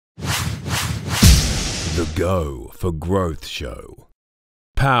The Go for Growth Show,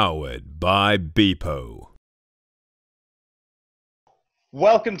 powered by Beepo.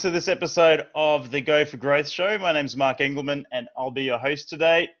 Welcome to this episode of the Go for Growth Show. My name's Mark Engelmann and I'll be your host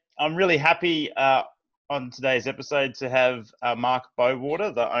today. I'm really happy on today's episode to have Mark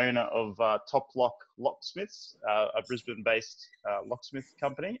Bowater, the owner of Toplock Locksmiths, a Brisbane-based locksmith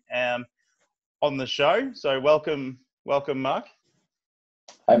company, on the show. So welcome, Mark.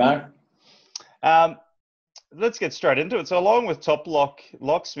 Hey, Mark. Let's get straight into it. So along with Toplock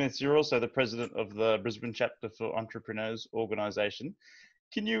Locksmiths, you're also the president of the Brisbane Chapter for Entrepreneurs organisation.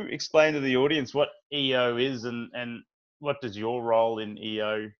 Can you explain to the audience what EO is and what does your role in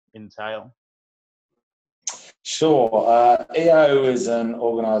EO entail? Sure. EO is an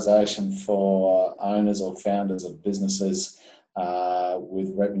organisation for owners or founders of businesses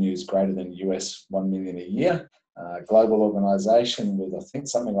with revenues greater than US $1 million a year. Global organisation with, I think,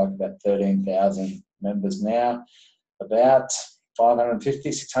 something like about 13,000 members now, about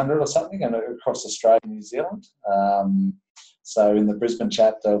 550, 600 or something, and across Australia and New Zealand. So in the Brisbane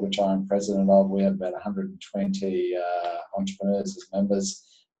Chapter, which I'm president of, we have about 120 entrepreneurs as members,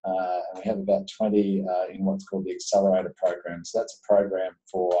 and we have about 20 in what's called the Accelerator Program. So that's a program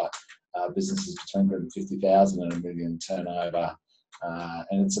for businesses between 150,000 and $1 million turnover.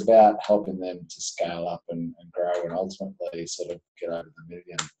 And it's about helping them to scale up and grow and ultimately sort of get over the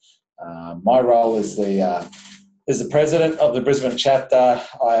million. My role is the president of the Brisbane Chapter.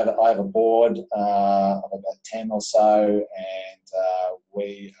 I have a board of about 10 or so, and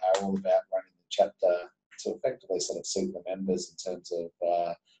we are all about running the chapter to effectively sort of suit the members in terms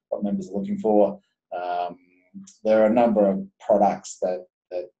of what members are looking for. There are a number of products that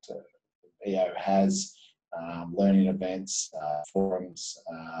EO has. Learning events, forums,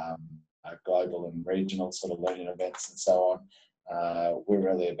 global and regional sort of learning events and so on. We're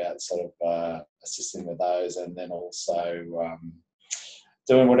really about sort of assisting with those, and then also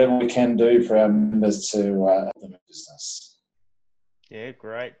doing whatever we can do for our members to help them in business. Yeah,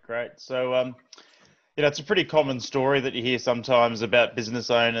 great. So, it's a pretty common story that you hear sometimes about business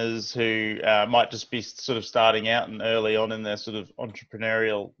owners who might just be sort of starting out and early on in their sort of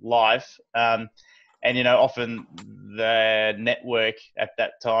entrepreneurial life. And, often their network at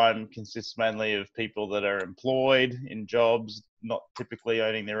that time consists mainly of people that are employed in jobs, not typically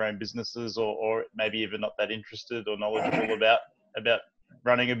owning their own businesses or maybe even not that interested or knowledgeable about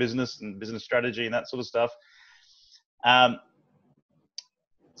running a business and business strategy and that sort of stuff.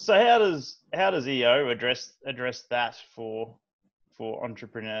 So how does EO address that for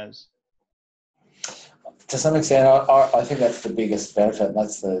entrepreneurs? To some extent, I think that's the biggest benefit.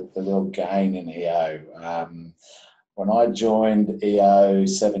 That's the real gain in EO. When I joined EO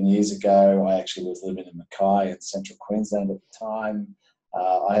 7 years ago, I actually was living in Mackay in central Queensland at the time.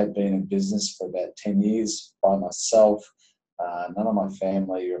 I had been in business for about 10 years by myself. None of my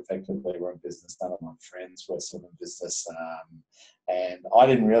family effectively were in business. None of my friends were still in business. And I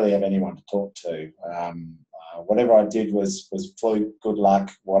didn't really have anyone to talk to. Whatever I did was fluke, good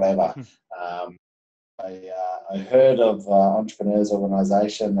luck, whatever. I heard of Entrepreneurs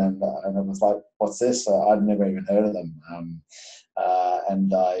Organisation and I was like, what's this? I'd never even heard of them.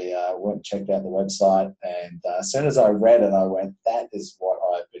 And I went and checked out the website, and as soon as I read it, I went, that is what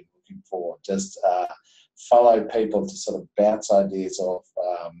I've been looking for. Just follow people to sort of bounce ideas off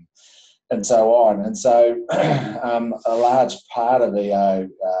and so on. And so a large part of EO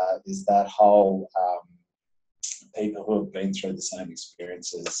is that whole people who have been through the same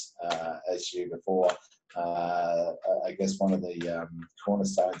experiences as you before. I guess one of the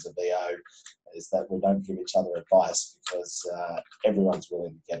cornerstones of EO is that we don't give each other advice because everyone's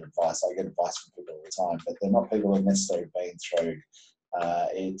willing to get advice. I get advice from people all the time, but they're not people who've necessarily been through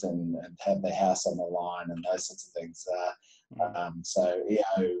it and have their house on the line and those sorts of things. So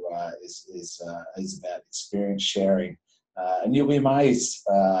EO is about experience sharing. And you'll be amazed,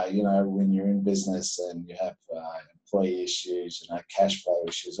 when you're in business and you have employee issues, cash flow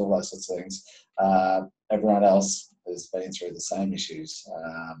issues, all those sorts of things. Everyone else has been through the same issues.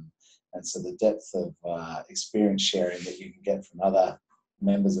 And so the depth of experience sharing that you can get from other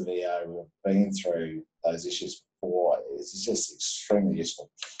members of EO who have been through those issues before is just extremely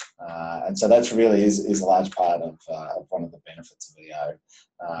useful. And so that's really is a large part of one of the benefits of EO.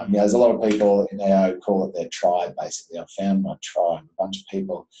 There's a lot of people in EO call it their tribe, basically. I've found my tribe, a bunch of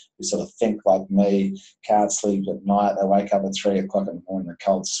people who sort of think like me, can't sleep at night, they wake up at 3 o'clock in the morning in a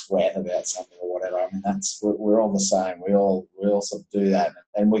cold sweat about something or whatever. I mean, we're all the same. We all sort of do that,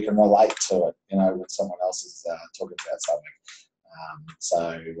 and we can relate to it, when someone else is talking about something.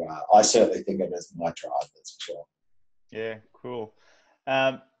 So I certainly think of it as my tribe, that's for sure. Yeah, cool.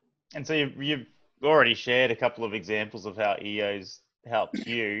 And so you've already shared a couple of examples of how EO's helped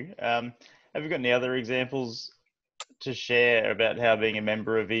you. Have you got any other examples to share about how being a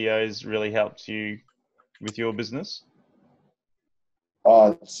member of EO's really helped you with your business?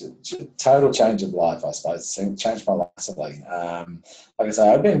 Oh, total change of life, I suppose. It changed my life massively. Like I say,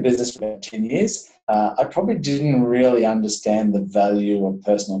 I've been in business for about 10 years. I probably didn't really understand the value of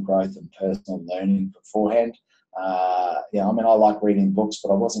personal growth and personal learning beforehand. I mean, I like reading books,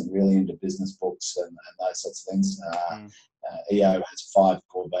 but I wasn't really into business books and those sorts of things. EO has 5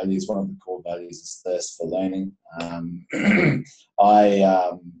 core values. One of the core values is thirst for learning. I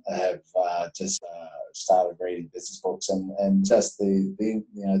have just started reading business books and just the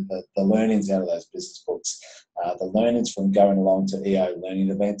learnings out of those business books, the learnings from going along to EO learning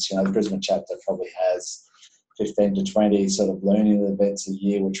events. The Brisbane Chapter probably has 15 to 20 sort of learning events a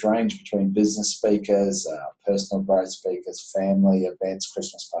year, which range between business speakers, personal growth speakers, family events,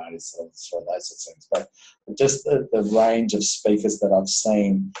 Christmas parties, sort of those sorts of things. But just the range of speakers that I've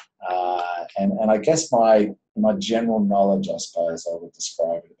seen, and I guess my general knowledge, I suppose I would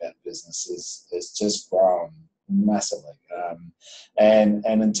describe it about business, is just grown massively. And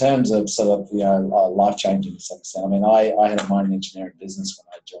in terms of sort of life changing to some extent. I mean, I had a mining engineering business when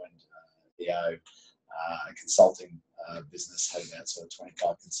I joined EO. A consulting business, had about sort of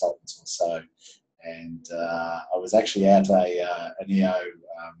 25 consultants or so, and I was actually at an EO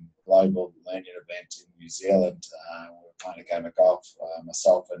global learning event in New Zealand. We were playing a game of golf,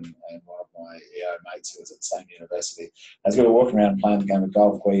 myself and one of my EO mates who was at the same university. As we were walking around playing the game of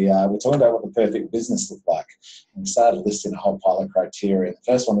golf, we were talking about what the perfect business looked like. And we started listing a whole pile of criteria. The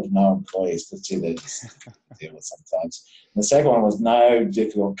first one was no employees, because they're just deal with sometimes. And the second one was no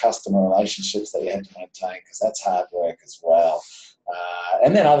difficult customer relationships that you had to maintain, because that's hard work as well.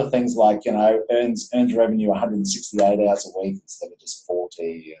 And then other things like, earns revenue 168 hours a week instead of just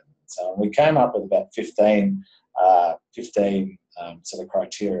 40. And so we came up with about 15 sort of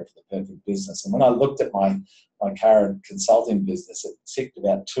criteria for the perfect business. And when I looked at my current consulting business, it ticked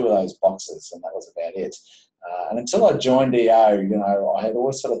about 2 of those boxes, and that was about it. And until I joined EO, I had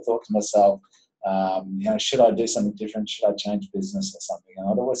always sort of thought to myself, should I do something different? Should I change business or something? And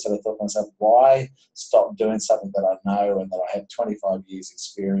I'd always sort of thought to myself, why stop doing something that I know and that I have 25 years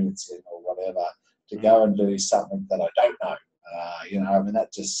experience in or whatever, to go and do something that I don't know? I mean,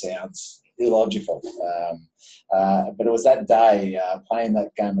 that just sounds illogical. But it was that day playing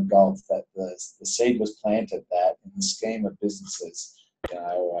that game of golf that the seed was planted that in the scheme of businesses,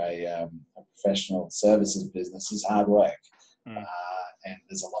 a professional services business is hard work. And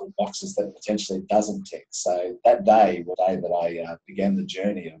there's a lot of boxes that potentially doesn't tick. So that day was the day that I began the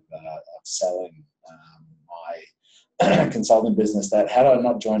journey of selling my consulting business, that had I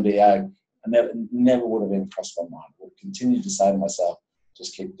not joined EO, I never would have even crossed my mind. I would continue to say to myself,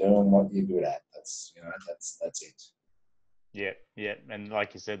 just keep doing what you're good at. That's it. Yeah. And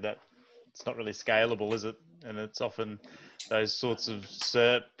like you said, that it's not really scalable, is it? And it's often those sorts of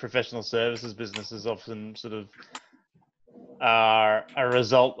professional services businesses often sort of are a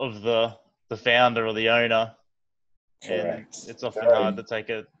result of the founder or the owner. Correct. And it's often hard to take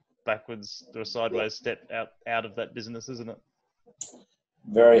a backwards or a sideways step out of that business, isn't it?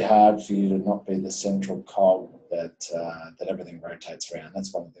 Very hard for you to not be the central cog that everything rotates around.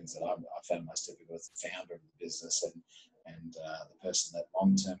 That's one of the things that I found most difficult as the founder of the business and the person that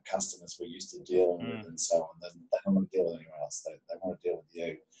long-term customers were used to dealing with and so on. They don't want to deal with anyone else. They want to deal with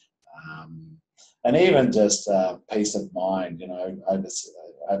you. And even just peace of mind,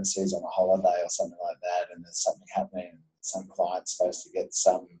 overseas on a holiday or something like that, and there's something happening, and some client's supposed to get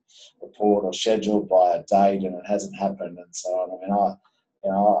some report or scheduled by a date and it hasn't happened and so on. I mean,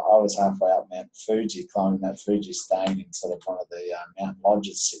 I was halfway up Mount Fuji, climbing that Fuji, staying in sort of one of the mountain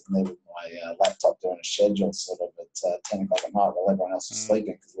lodges, sitting there with my laptop doing a schedule sort of at 10 o'clock at night while everyone else was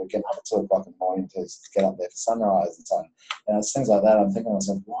sleeping, because we're getting up at 2 o'clock in the morning to get up there for sunrise and so on. And it's things like that. I'm thinking to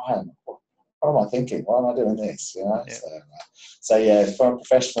myself, what am I thinking? Why am I doing this? Yeah. So yeah, from a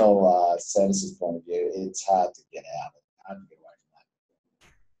professional services point of view, it's hard to get out. Hard to get away from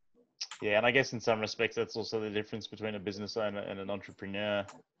that. Yeah, and I guess in some respects that's also the difference between a business owner and an entrepreneur.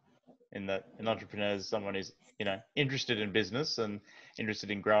 In that an entrepreneur is someone who's interested in business and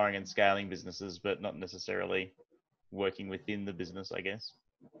interested in growing and scaling businesses, but not necessarily working within the business, I guess.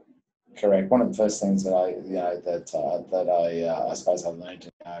 Correct. One of the first things that I suppose I learned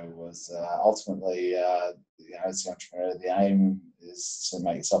was ultimately, as an entrepreneur, the aim is to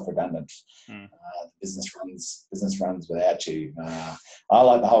make yourself redundant. Business runs without you. I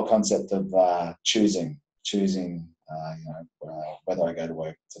like the whole concept of choosing, whether I go to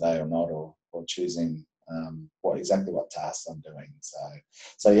work today or not, or choosing exactly what tasks I'm doing.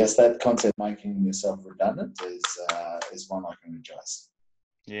 So yes, that concept making yourself redundant is one I can rejoice.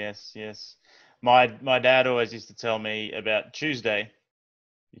 Yes, yes. My dad always used to tell me about Tuesday.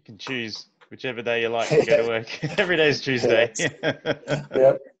 You can choose whichever day you like to go to work. Every day is Tuesday.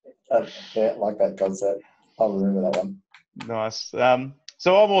 Yep. Yeah, like that concept. I'll remember that one. Nice.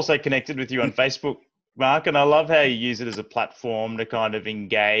 So I'm also connected with you on Facebook, Mark, and I love how you use it as a platform to kind of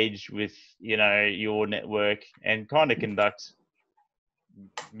engage with, your network and kind of conduct,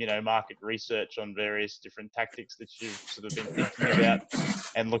 market research on various different tactics that you've sort of been thinking about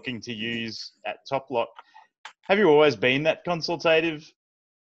and looking to use at Toplock. Have you always been that consultative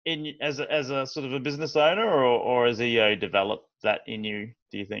as a sort of a business owner, or has EO developed that in you,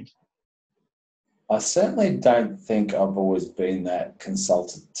 do you think? I certainly don't think I've always been that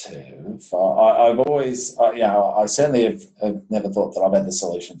consultative. I've always, I certainly have never thought that I've had the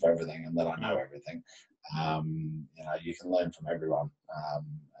solution for everything and that I know everything. You can learn from everyone.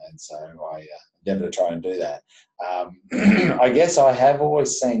 And so I endeavour to try and do that. I guess I have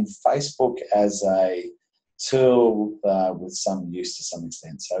always seen Facebook as a tool with some use to some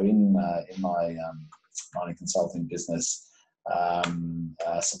extent. So in my mining consulting business,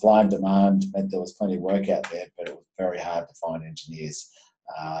 supply and demand meant there was plenty of work out there, but it was very hard to find engineers.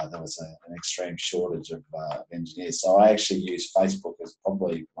 There was an extreme shortage of engineers. So I actually used Facebook as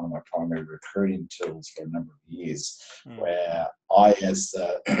probably one of my primary recruiting tools for a number of years, where I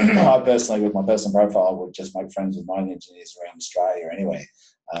personally, with my personal profile, would just make friends with mining engineers around Australia anyway,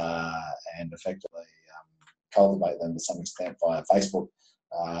 and effectively cultivate them to some extent via Facebook.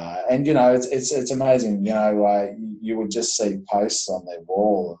 It's amazing. You would just see posts on their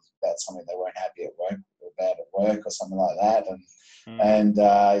wall about something they weren't happy about at work or something like that, and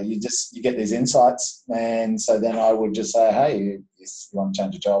you get these insights. And so then I would just say, hey, you want to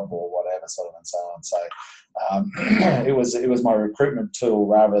change a job or whatever, sort of, and so on. So it was my recruitment tool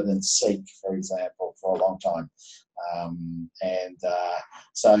rather than Seek, for example, for a long time.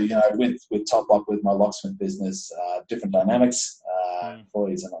 So with Toplock, with my locksmith business, different dynamics.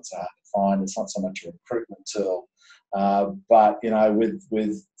 Employees are not so hard to find. It's not so much a recruitment tool, but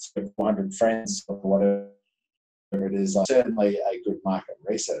with 400 friends or whatever it is, certainly a good market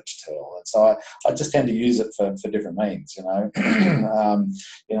research tool. And so I just tend to use it for different means. You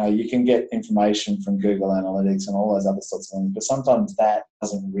can get information from Google Analytics and all those other sorts of things, but sometimes that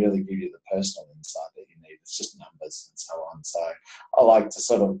doesn't really give you the personal insight that you need. It's just numbers and so on. So I like to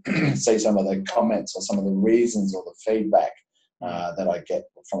sort of see some of the comments or some of the reasons or the feedback that I get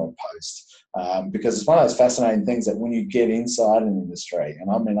from a post, because it's one of those fascinating things that when you get inside an industry,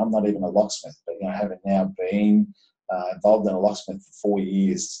 and I mean, I'm not even a locksmith, but having now been involved in a locksmith for 4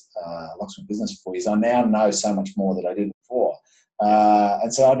 years, locksmith business for 4 years, I now know so much more that I did before,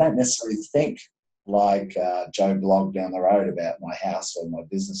 and so I don't necessarily think like Joe Blog down the road about my house or my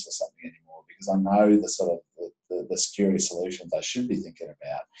business or something anymore, because I know the sort of the security solutions I should be thinking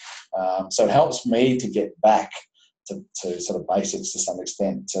about. So it helps me to get back to sort of basics to some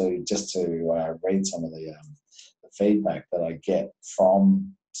extent, to read some of the feedback that I get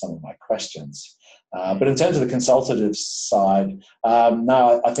from some of my questions. But in terms of the consultative side,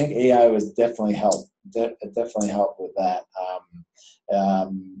 no, I think EO has definitely helped. Definitely helped with that.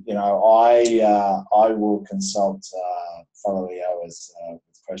 I will consult fellow EOs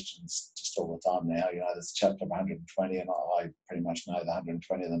with questions just all the time now. There's a chapter of 120, and I pretty much know the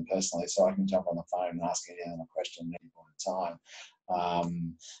 120 of them personally, so I can jump on the phone and ask any of them a question at any point in time.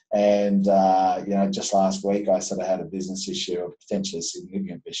 Just last week I sort of had a business issue, a potentially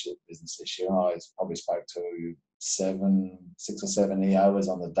significant business issue. I probably spoke to 6 or 7 EOs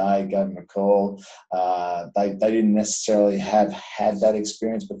on the day, gave them a call. They didn't necessarily have had that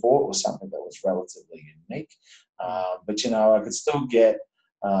experience before. It was something that was relatively unique. But I could still get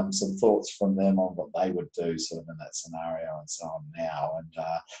some thoughts from them on what they would do sort of in that scenario and so on now. And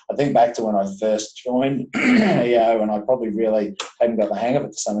I think back to when I first joined EO, and I probably really hadn't got the hang of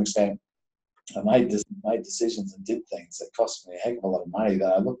it to some extent. I made decisions and did things that cost me a heck of a lot of money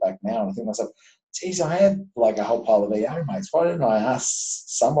that I look back now and I think to myself, geez, I had like a whole pile of EO mates. Why didn't I ask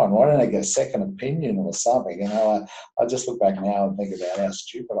someone? Why didn't I get a second opinion or something? I just look back now and think about how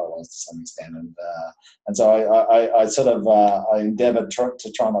stupid I was to some extent. And so I sort of I endeavour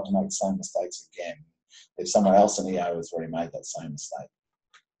to try not to make the same mistakes again if someone else in EO has already made that same mistake.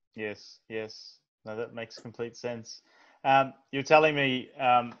 Yes. No, that makes complete sense. You're telling me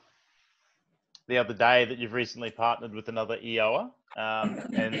the other day that you've recently partnered with another EOer,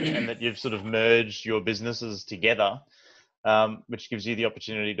 and that you've sort of merged your businesses together, which gives you the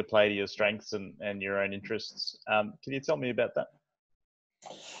opportunity to play to your strengths and your own interests. Can you tell me about that?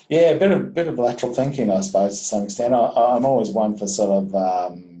 Yeah, a bit of lateral thinking, I suppose, to some extent. I'm always one for sort of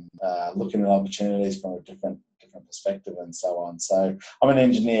looking at opportunities from a different perspective and so on. So I'm an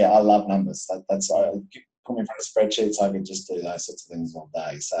engineer. I love numbers. That's put me in front of spreadsheets. I could just do those sorts of things all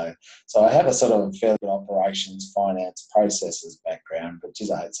day. So I have a sort of fairly good operations, finance, processes background, but geez,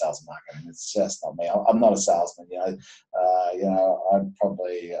 I hate sales and marketing. It's just not me. I'm not a salesman. I'd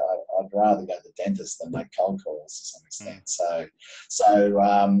rather go to the dentist than make cold calls to some extent.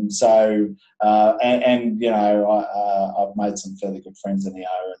 I've made some fairly good friends in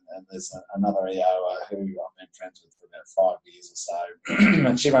EO, and there's another EO who I've been friends with for about 5 years or so,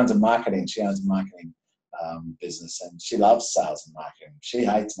 and she owns a marketing business, and she loves sales and marketing. She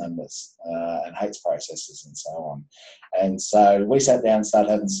hates numbers and hates processes and so on. And so we sat down and started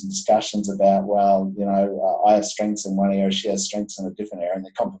having some discussions about, I have strengths in one area, she has strengths in a different area, and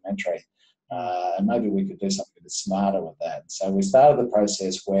they're complementary. And maybe we could do something a bit smarter with that. So we started the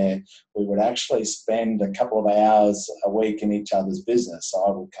process where we would actually spend a couple of hours a week in each other's business. So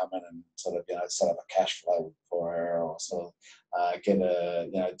I would come in and sort of, set up a cash flow for her, or sort of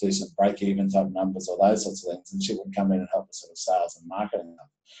do some break-even type numbers or those sorts of things. And she would come in and help with sort of sales and marketing.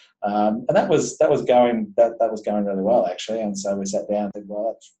 And that was going really well, actually. And so we sat down and said, well,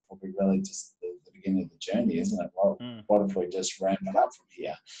 that's probably really just the beginning of the journey, isn't it? Well, what if we just ramp it up from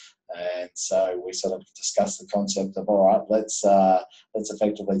here? And so we sort of discussed the concept of, all right, let's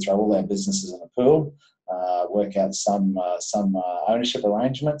effectively throw all our businesses in a pool, work out some ownership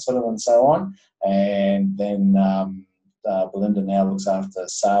arrangement, sort of, and so on. And then Belinda now looks after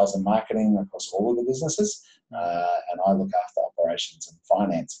sales and marketing across all of the businesses, and I look after operations and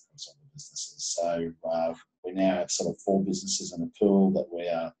finance across all the businesses. So we now have sort of 4 businesses in a pool that we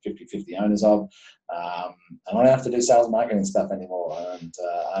are 50-50 owners of, and I don't have to do sales and marketing stuff anymore, and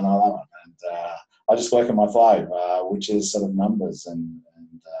I love it. And I just work in my flow, which is sort of numbers and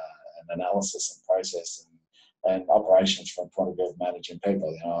analysis and process and operations from a point of view of managing people.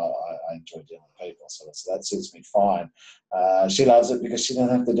 I enjoy dealing with people, so that suits me fine. She loves it because she doesn't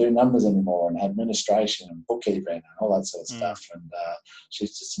have to do numbers anymore, and administration and bookkeeping and all that sort of stuff. And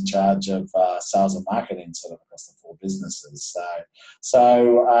she's just in charge of sales and marketing sort of across the 4 businesses.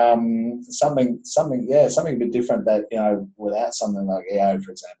 So something a bit different that, without something like EO,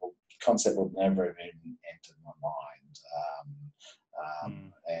 for example, concept would never have even entered my mind.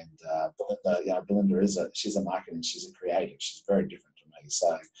 Belinda she's a marketing, she's a creative, she's very different to me.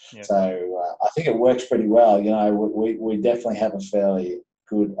 So I think it works pretty well. We definitely have a fairly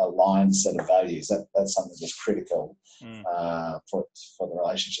good aligned set of values. That's something that's critical for the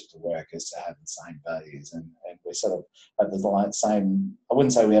relationship to work, is to have the same values, and we sort of have the same. I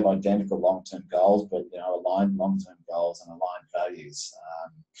wouldn't say we have identical long-term goals, but aligned long-term goals and aligned values,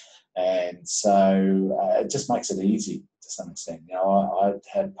 and so it just makes it easy to some extent. I'd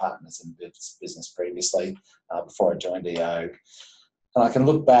had partners in business previously before I joined EO. And I can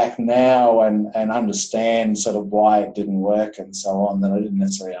look back now and understand sort of why it didn't work and so on, that I didn't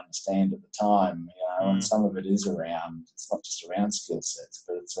necessarily understand at the time. And some of it is around, it's not just around skill sets,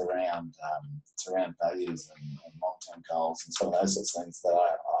 but it's around values and long-term goals and some of those sorts of things that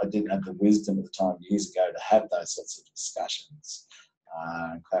I didn't have the wisdom at the time years ago to have those sorts of discussions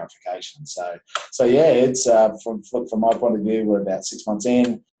and clarification. So it's from my point of view, we're about 6 months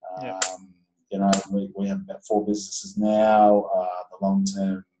in. We have about 4 businesses now. The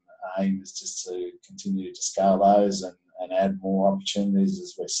long-term aim is just to continue to scale those and add more opportunities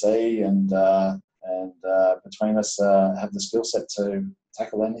as we see, and between us have the skill set to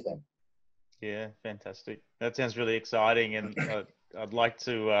tackle anything. Yeah, fantastic. That sounds really exciting, and I'd like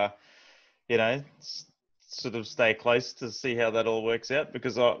to, sort of stay close to see how that all works out,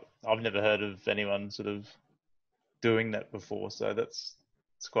 because I've never heard of anyone sort of doing that before, so it's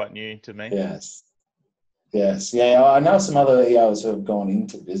quite new to me. Yes. Yeah, I know some other EOs who have gone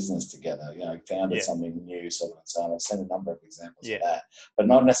into business together, founded something new, sort of, and so on. I've seen a number of examples of that, but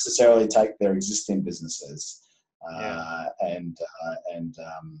not necessarily take their existing businesses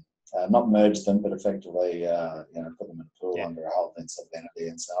not merge them, but effectively, put them in a pool under a whole sort of entity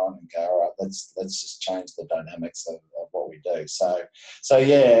and so on, and go, all right, let's just change the dynamics of what we do. So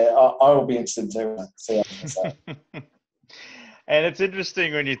I will be interested to see how it goes. And it's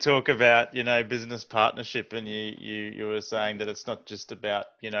interesting when you talk about, business partnership, and you were saying that it's not just about,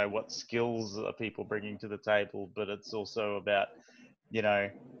 what skills are people bringing to the table, but it's also about,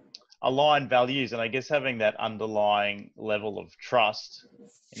 aligned values, and I guess having that underlying level of trust.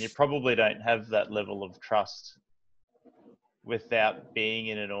 And you probably don't have that level of trust without being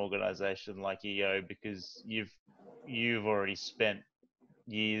in an organization like EO, because you've already spent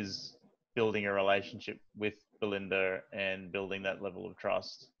years building a relationship with Belinda, and building that level of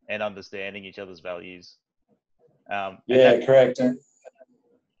trust and understanding each other's values. And Yeah, that, correct.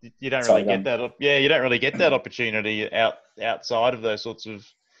 you don't Sorry, really get that. Yeah, you don't really get that opportunity outside of those sorts of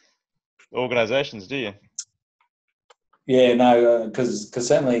organisations, do you? Yeah, no, because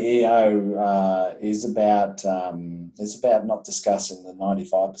certainly EO is about not discussing the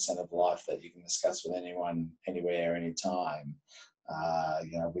 95% of life that you can discuss with anyone, anywhere, anytime.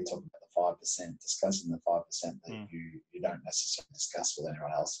 We talk about the 5%, discussing the 5% that you don't necessarily discuss with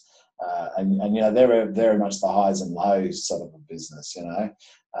anyone else. And they're very much the highs and lows sort of a business, and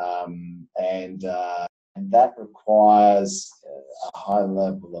that requires a high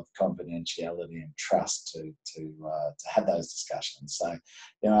level of confidentiality and trust to have those discussions. So,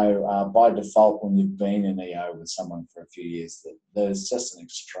 by default, when you've been in EO with someone for a few years, there's just an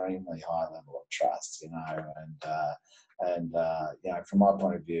extremely high level of trust, and from my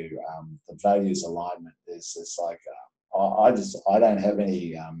point of view, the values alignment is like I don't have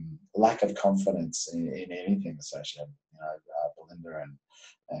any lack of confidence in anything associated, Belinda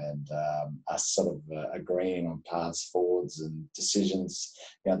and us sort of agreeing on paths forwards and decisions,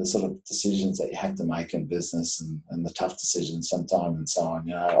 the sort of decisions that you have to make in business and the tough decisions sometimes and so on.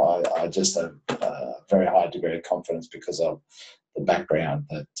 I just have a very high degree of confidence because of the background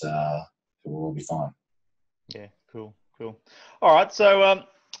that it will all be fine. Yeah, cool. All right, so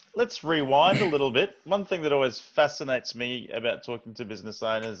let's rewind a little bit. One thing that always fascinates me about talking to business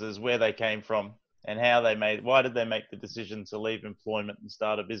owners is where they came from and why did they make the decision to leave employment and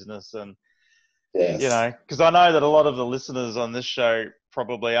start a business? And, yes. Because I know that a lot of the listeners on this show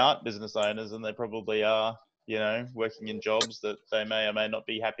probably aren't business owners, and they probably are, working in jobs that they may or may not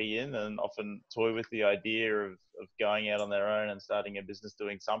be happy in, and often toy with the idea of going out on their own and starting a business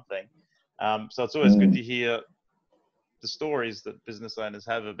doing something. So it's always good to hear the stories that business owners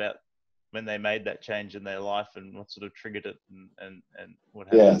have about when they made that change in their life and what sort of triggered it and what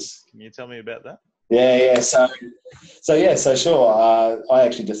happened. Yes. Can you tell me about that? Yeah. So sure. I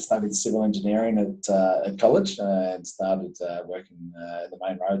actually just studied civil engineering at college and started working the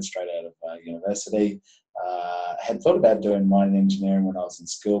main road straight out of university. Had thought about doing mining engineering when I was in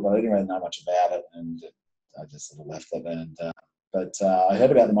school, but I didn't really know much about it, and I just sort of left it. But I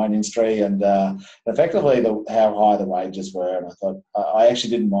heard about the mining industry and effectively how high the wages were, and I thought I actually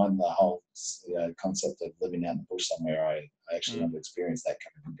didn't mind the whole concept of living out in the bush somewhere. I actually wanted to experience that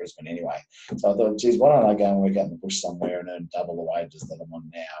coming from Brisbane anyway. So I thought, geez, why don't I go and work out in the bush somewhere and earn double the wages that I'm on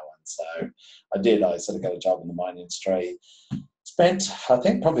now? And so I did. I sort of got a job in the mining industry. Spent, I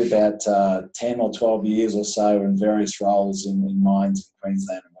think, probably about 10 or 12 years or so in various roles in mines in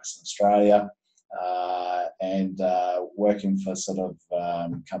Queensland and Western Australia. And working for sort of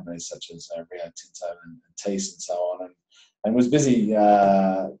companies such as Rio Tinto and Thiess and so on, and was busy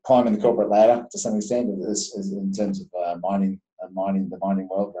climbing the corporate ladder to some extent, as in terms of the mining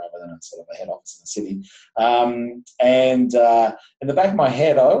world rather than a sort of a head office in the city. And in the back of my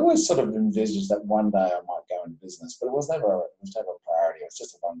head, I always sort of envisaged that one day I might go into business, but it was never a priority. It was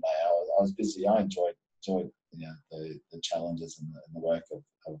just a one day. I was busy. I enjoyed the challenges and the work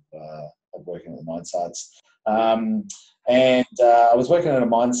of working at the mine sites. And I was working at a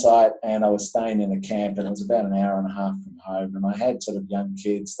mine site and I was staying in a camp, and it was about an hour and a half from home, and I had sort of young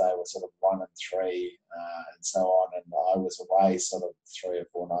kids. They were sort of 1 and 3 and so on, and I was away sort of 3 or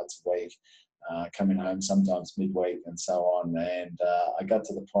 4 nights a week, coming home sometimes midweek and so on. And I got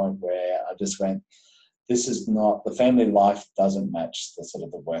to the point where I just went, this is not, the family life doesn't match the sort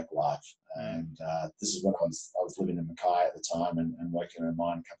of the work life. And this is when I was living in Mackay at the time and working in a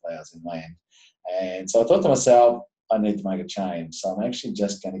mine a couple of hours inland. And so I thought to myself, I need to make a change. So I'm actually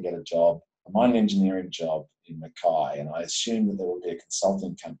just going to get a job, a mining engineering job in Mackay. And I assumed that there would be a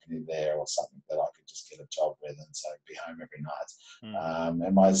consulting company there or something that I could just get a job with and so be home every night.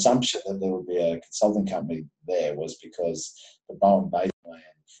 And my assumption that there would be a consulting company there was because the Bowen Basin land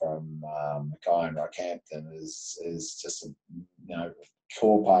from Mackay and Rockhampton is just a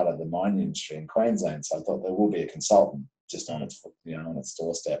core part of the mining industry in Queensland. So I thought there will be a consultant just on its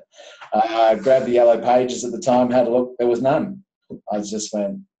doorstep. I grabbed the yellow pages at the time, had a look. There was none. I just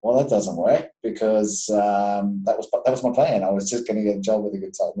went, well, that doesn't work, because that was my plan. I was just going to get a job with a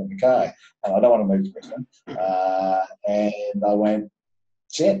consultant in Mackay, and I don't want to move to Brisbane. And I went,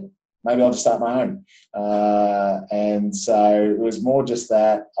 shit, maybe I'll just start my own. And so it was more just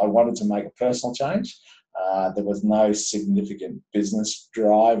that I wanted to make a personal change. There was no significant business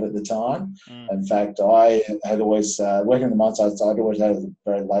drive at the time. In fact, I had always, working in the mine sites, I'd always had a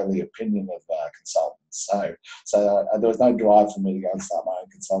very lowly opinion of consultants. So there was no drive for me to go and start my own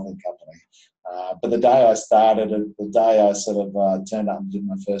consulting company. But the day I started, the day I sort of turned up and did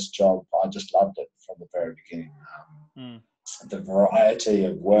my first job, I just loved it from the very beginning. Mm. The variety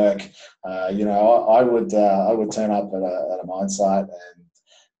of work, I would turn up at a mine site and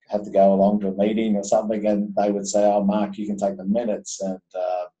have to go along to a meeting or something, and they would say, "Oh, Mark, you can take the minutes." And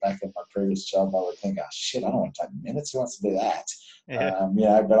back at my previous job, I would think, "Oh shit, I don't want to take the minutes. Who wants to do that?"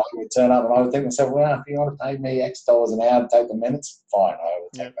 Yeah. But I would turn up and I would think to myself, "Well, if you want to pay me X dollars an hour to take the minutes, fine, I will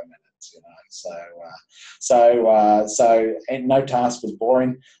take the minutes." So and no task was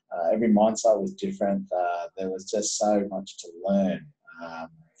boring. Every mine site was different. There was just so much to learn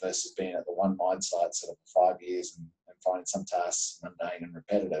versus being at the one mine site sort of for 5 years and finding some tasks mundane and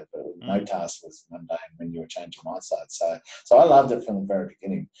repetitive, but no task was mundane when you were changing mine sites. So I loved it from the very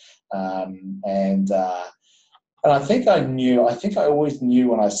beginning, and I think I always knew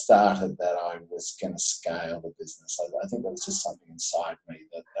when I started that I was going to scale the business. I think there was just something inside me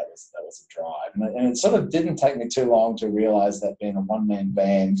that was a drive. And it sort of didn't take me too long to realise that being a one-man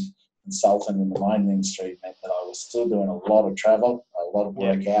band consultant in the mining industry meant that I was still doing a lot of travel, a lot of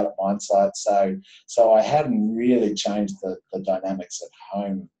work out at mine sites. So I hadn't really changed the dynamics at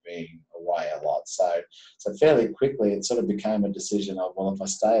home being away a lot. So fairly quickly it sort of became a decision of, well, if I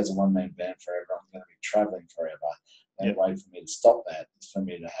stay as a one-man band forever, I'm going to be travelling forever. And the way for me to stop that is for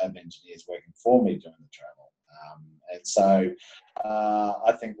me to have engineers working for me doing the travel. And so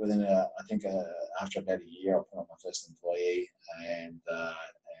I think after about a year, I put on my first employee, and I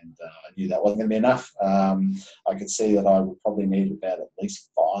knew that wasn't going to be enough. I could see that I would probably need about at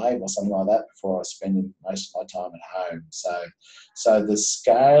least 5 or something like that before I was spending most of my time at home. So the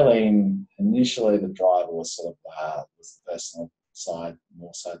scaling, initially the driver was sort of was the personal side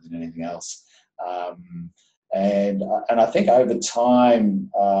more so than anything else. And I think over time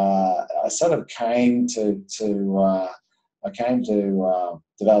I sort of came to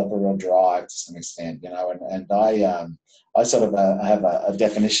develop a real drive to some extent, and I sort of have a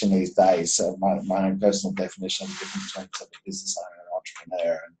definition these days, so my own personal definition of the difference between sort of a business owner and an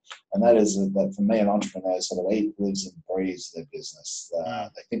entrepreneur, and that is that for me, an entrepreneur sort of eats, lives and breathes their business.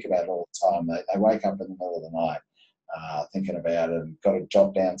 They think about it all the time. They wake up in the middle of the night thinking about it and got to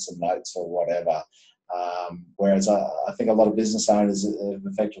jot down some notes or whatever. Whereas I think a lot of business owners have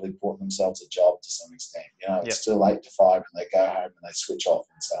effectively bought themselves a job to some extent. It's still 8 to 5 and they go home and they switch off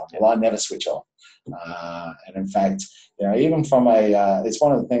and so on. Well, I never switch off. And in fact, even from it's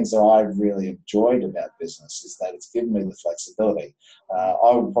one of the things that I've really enjoyed about business is that it's given me the flexibility.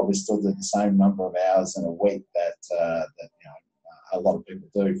 I would probably still do the same number of hours in a week that a lot of people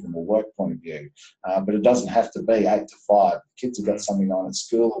do from a work point of view, but it doesn't have to be 8 to 5. Kids have got something on at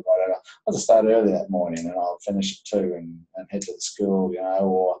school or whatever. I'll just start early that morning and I'll finish at 2 and head to the school,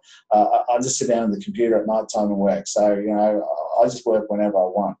 or I'll just sit down on the computer at night time and work. So, I just work whenever I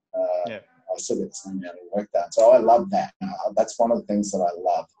want. I still get the same amount of work done. So I love that. That's one of the things that I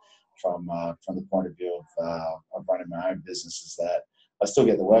love from the point of view of running my own business, is that I still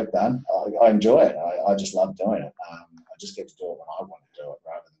get the work done. I enjoy it. I just love doing it. I just get to do it when I want to do it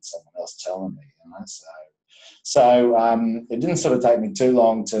rather than someone else telling me. So it didn't sort of take me too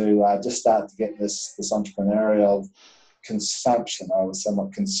long to just start to get this entrepreneurial consumption. I was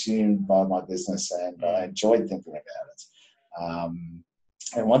somewhat consumed by my business, and I enjoyed thinking about it.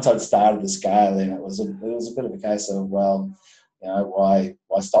 And once I'd started the scaling, it was a bit of a case of, well, why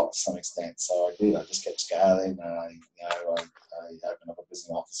stop to some extent? So I did. I just kept scaling. I opened up a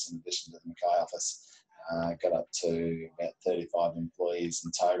business office in addition to the Mackay office. Got up to about 35 employees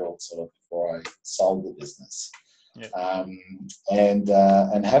in total, sort of before I sold the business.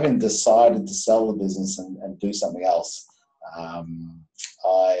 And having decided to sell the business and do something else,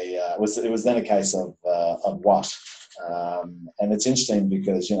 it was then a case of what. And it's interesting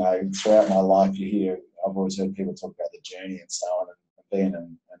because throughout my life I've always heard people talk about the journey and so on, and being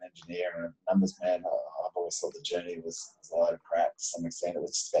an engineer and a numbers man, I've always thought the journey was a load of crap to some extent. It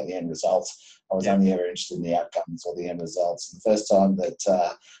was just about the end results. I was only ever interested in the outcomes or the end results. And the first time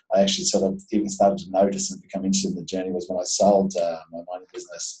that I actually sort of even started to notice and become interested in the journey was when I sold my mining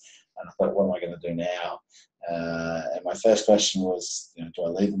business. And I thought, what am I going to do now? And my first question was, do I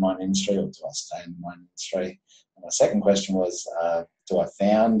leave the mining industry or do I stay in the mining industry? And my second question was, do I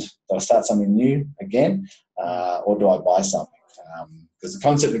start something new again, or do I buy something? Because the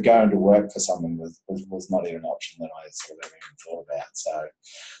concept of going to work for someone was not even an option that I sort of ever even thought about.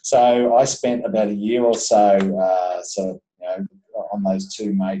 So I spent about a year or so on those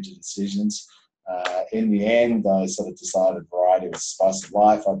two major decisions. In the end, I sort of decided variety was the spice of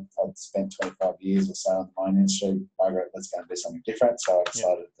life. I'd spent 25 years or so in the mining industry. Let's go and do something different. So I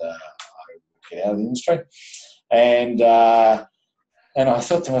decided I would get out of the industry. And I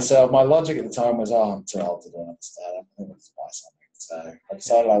thought to myself, my logic at the time was, I'm too old to do another startup. I think I'll just buy something. So I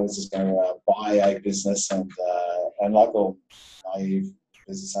decided I was just going to buy a business, and like all naive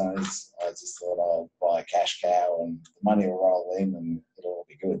business owners, I just thought I'll buy a cash cow and the money will roll in and it'll all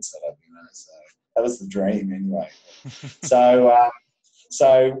be good. So that was the dream anyway. So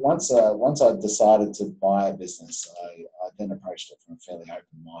once I decided to buy a business, I then approached it from a fairly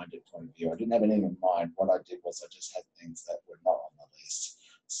open-minded point of view. I didn't have anything in mind. What I did was I just had things that were not on the list.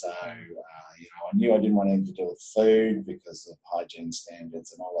 So I knew I didn't want anything to do with food because of hygiene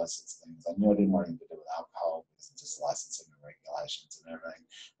standards and all those sorts of things. I knew I didn't want anything to do with alcohol because of just licensing and regulations and everything.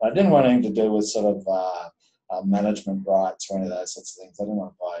 But I didn't want anything to do with sort of management rights or any of those sorts of things. I didn't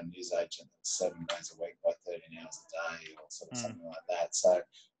want to buy a news agent that's 7 days a week by 13 hours a day or sort of something like that. So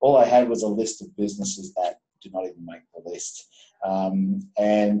all I had was a list of businesses that did not even make the list. Then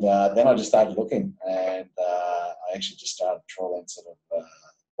I just started looking, and I actually just started trawling sort of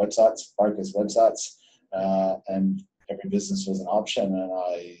websites, brokers' websites, and every business was an option. And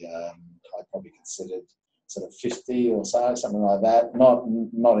I probably considered sort of 50 or so, something like that. Not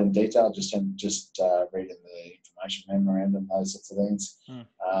in detail, just reading the information memorandum, those sorts of things.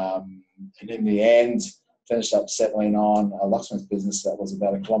 And in the end, finished up settling on a locksmith business that was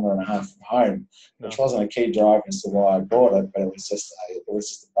about 1.5 kilometres from home, which wasn't a key driver as to why I bought it, but it was just a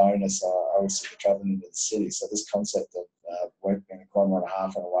bonus. I was sick of travelling into the city, so this concept of working 1.5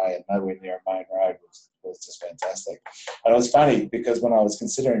 kilometres away and nowhere near a main road was just fantastic. And it was funny because when I was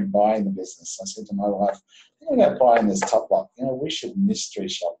considering buying the business, I said to my wife, "I think about buying this Toplock. We should mystery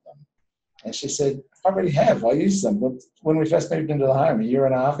shop them." And she said, "I already have. I used them. When we first moved into the home 1.5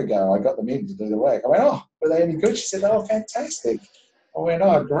 years ago, I got them in to do the work." I went, "Oh, were they any good?" She said, "Oh, fantastic." I went,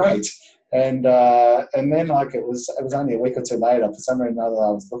 "Oh, great." And then it was only a week or two later, for some reason or other,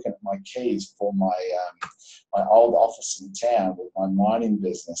 I was looking at my keys for my old office in town with my mining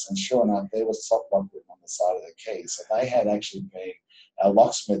business, and sure enough, there was Toplock written on the side of the key. So they had actually been our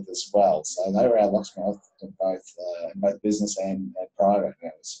locksmith as well. So they were our locksmith in both business and private.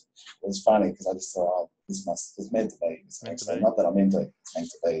 And it was funny because I just thought, "Oh, this is meant to be." Not that I'm into it, it's meant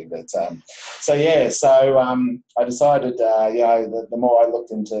to be. But I decided, the more I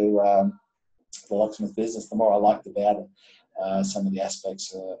looked into the locksmith business, the more I liked about it. Some of the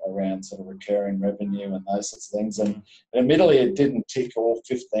aspects around sort of recurring revenue and those sorts of things. And admittedly, it didn't tick all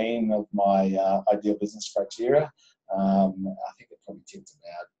 15 of my ideal business criteria. I think it probably ticked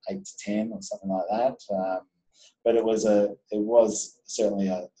about 8 to 10 or something like that. But it was certainly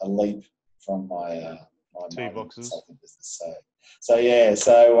a leap from my two boxes consulting business. So I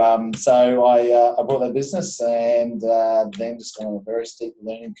bought that business, and then just went on a very steep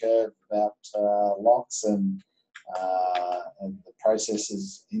learning curve about locks and the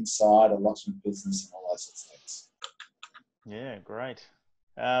processes inside a locksmith business and all those sorts of things. Yeah, great.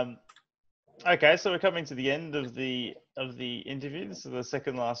 Okay, so we're coming to the end of the interview. This is the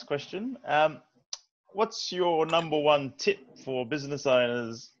second last question. What's your number one tip for business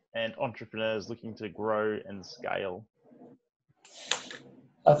owners and entrepreneurs looking to grow and scale?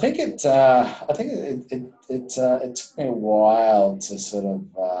 I think it took me a while to sort of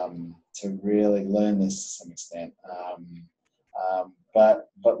to really learn this to some extent. But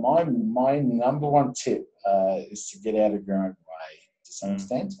my number one tip is to get out of your own way to some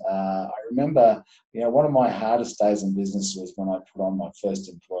extent. I remember, one of my hardest days in business was when I put on my first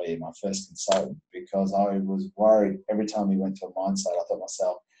employee, my first consultant, because I was worried every time he went to a mine site. I thought to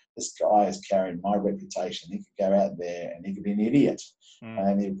myself, this guy is carrying my reputation. He could go out there and he could be an idiot,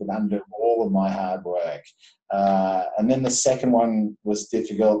 and he could undo all of my hard work. And then the second one was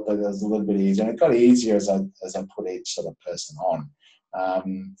difficult, but it was a little bit easier. And it got easier as I put each sort of person on.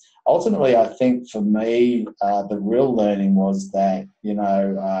 Ultimately, I think for me, the real learning was that,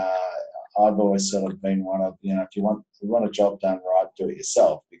 I've always sort of been one of, if you want a job done right, do it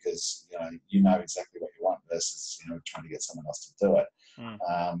yourself, because you know exactly what you want versus trying to get someone else to do it.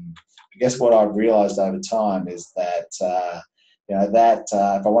 I guess what I've realised over time is that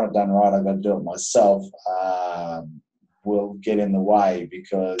if I want it done right, I've got to do it myself. Will get in the way,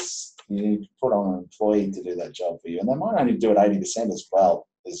 because you need to put on an employee to do that job for you, and they might only do it 80% as well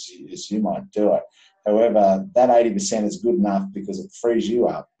as you might do it. However, that 80% is good enough because it frees you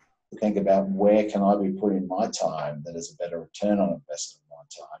up to think about where can I be putting my time that is a better return on investment of my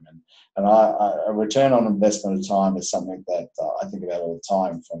time. And a return on investment of time is something that I think about all the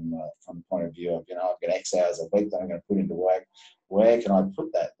time from the point of view of, I've got X hours a week that I'm going to put into work. Where can I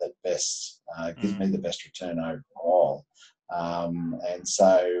put that best gives me the best return overall? And so,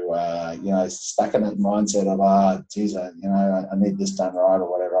 stuck in that mindset of, geez, I need this done right or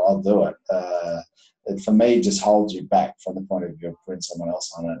whatever, I'll do it. it for me just holds you back from the point of view of putting someone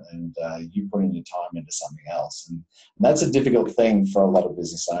else on it, and you putting your time into something else. And that's a difficult thing for a lot of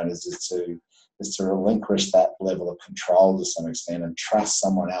business owners, is to relinquish that level of control to some extent and trust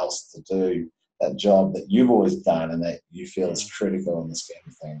someone else to do that job that you've always done and that you feel is critical in the scheme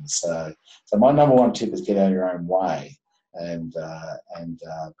of things. So my number one tip is get out of your own way and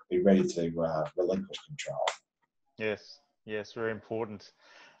be ready to relinquish control. Yes, very important.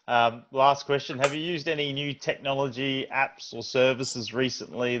 Last question. Have you used any new technology, apps or services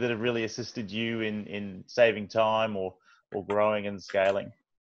recently that have really assisted you in saving time or growing and scaling?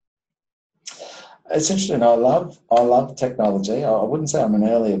 It's interesting. I love technology. I wouldn't say I'm an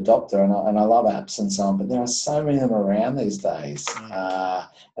early adopter, and I love apps and so on, but there are so many of them around these days.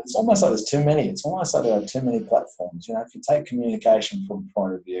 It's almost like there's too many. It's almost like there are too many platforms. You know, if you take communication from a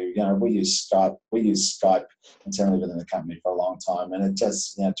point of view, you know, we use Skype internally within the company for a long time, and it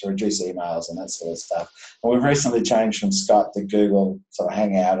just, you know, to reduce emails and that sort of stuff. And we've recently changed from Skype to Google sort of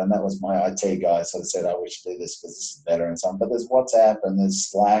Hangout, and that was my IT guy sort of said, "Oh, we should do this because this is better," and so on. But there's WhatsApp and there's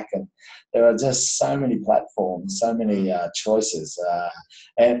Slack, and there are just so many platforms, so many choices,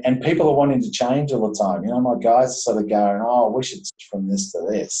 and people are wanting to change all the time. You know, my guys are sort of going, "Oh, we should switch from this to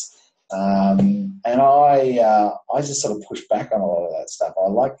this," and I just sort of push back on a lot of that stuff. I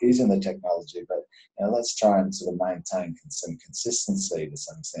like using the technology, but you know, let's try and sort of maintain some consistency to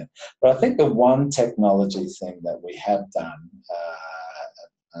some extent. But I think the one technology thing that we have done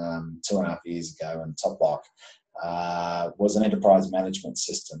 2.5 years ago in Toplock was an enterprise management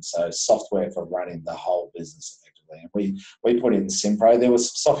system, so software for running the whole business effectively. And we put in Simpro. There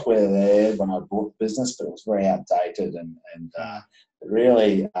was software there when I bought the business, but it was very outdated and it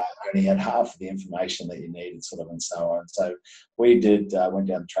really only had half of the information that you needed, sort of, and so on. So we went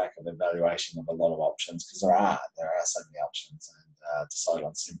down the track of evaluation of a lot of options, because there are so many options, and decided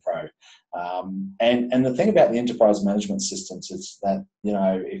on Simpro. And the thing about the enterprise management systems is that, you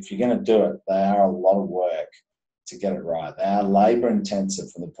know, if you're going to do it, they are a lot of work to get it right. They are labour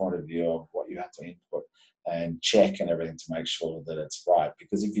intensive from the point of view of what you have to input and check and everything to make sure that it's right.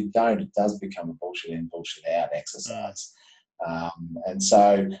 Because if you don't, it does become a bullshit in, bullshit out exercise. And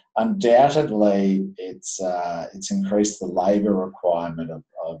so undoubtedly it's increased the labour requirement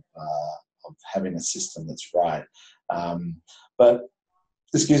of having a system that's right. But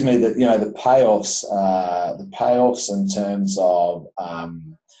excuse me, that, you know, the payoffs in terms of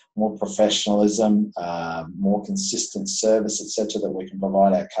more professionalism, more consistent service, etc., that we can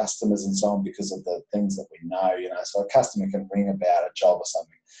provide our customers and so on, because of the things that we know. You know, so a customer can ring about a job or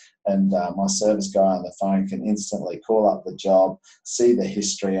something, and my service guy on the phone can instantly call up the job, see the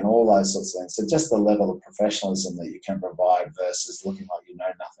history and all those sorts of things. So just the level of professionalism that you can provide versus looking like you know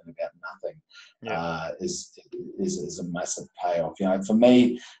nothing about nothing is a massive payoff. You know, for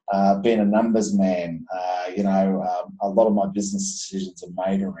me, being a numbers man, you know, a lot of my business decisions are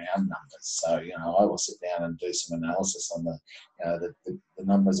made around numbers. So, you know, I will sit down and do some analysis on the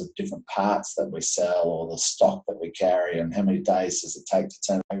numbers of different parts that we sell, or the stock that we carry, and how many days does it take to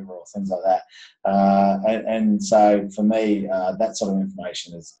turn over, or things like that. And so for me, that sort of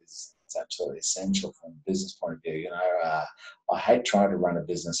information is absolutely essential from a business point of view. You know, I hate trying to run a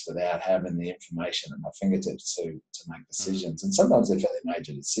business without having the information at my fingertips to make decisions. And sometimes they're fairly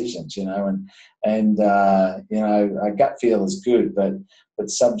major decisions, you know, and you know, a gut feel is good, but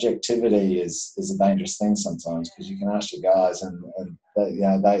subjectivity is a dangerous thing sometimes, because you can ask your guys and you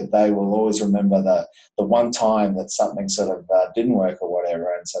know, they will always remember the one time that something sort of didn't work or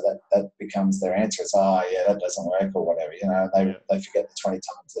whatever, and so that becomes their answer. It's, oh yeah, that doesn't work or whatever, you know. They forget the 20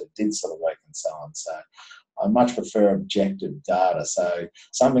 times that it did sort of work and so on. So I much prefer objective data. So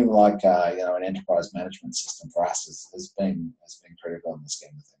something like you know, an enterprise management system for us has been critical in the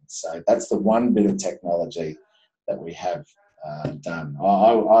scheme of things. So that's the one bit of technology that we have done.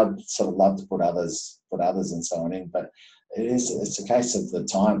 I'd sort of love to put others and so on in, but it's a case of the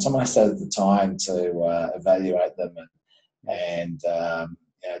time. Someone has to have the time to evaluate them and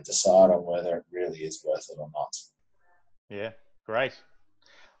you know, decide on whether it really is worth it or not. Yeah, great.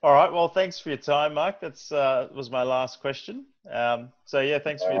 All right. Well, thanks for your time, Mark. That's was my last question. So yeah,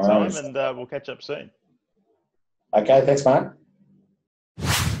 thanks for your time, and we'll catch up soon. Okay, thanks, Mark.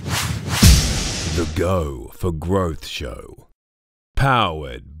 The Go for Growth Show,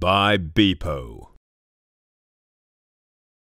 powered by Beepo.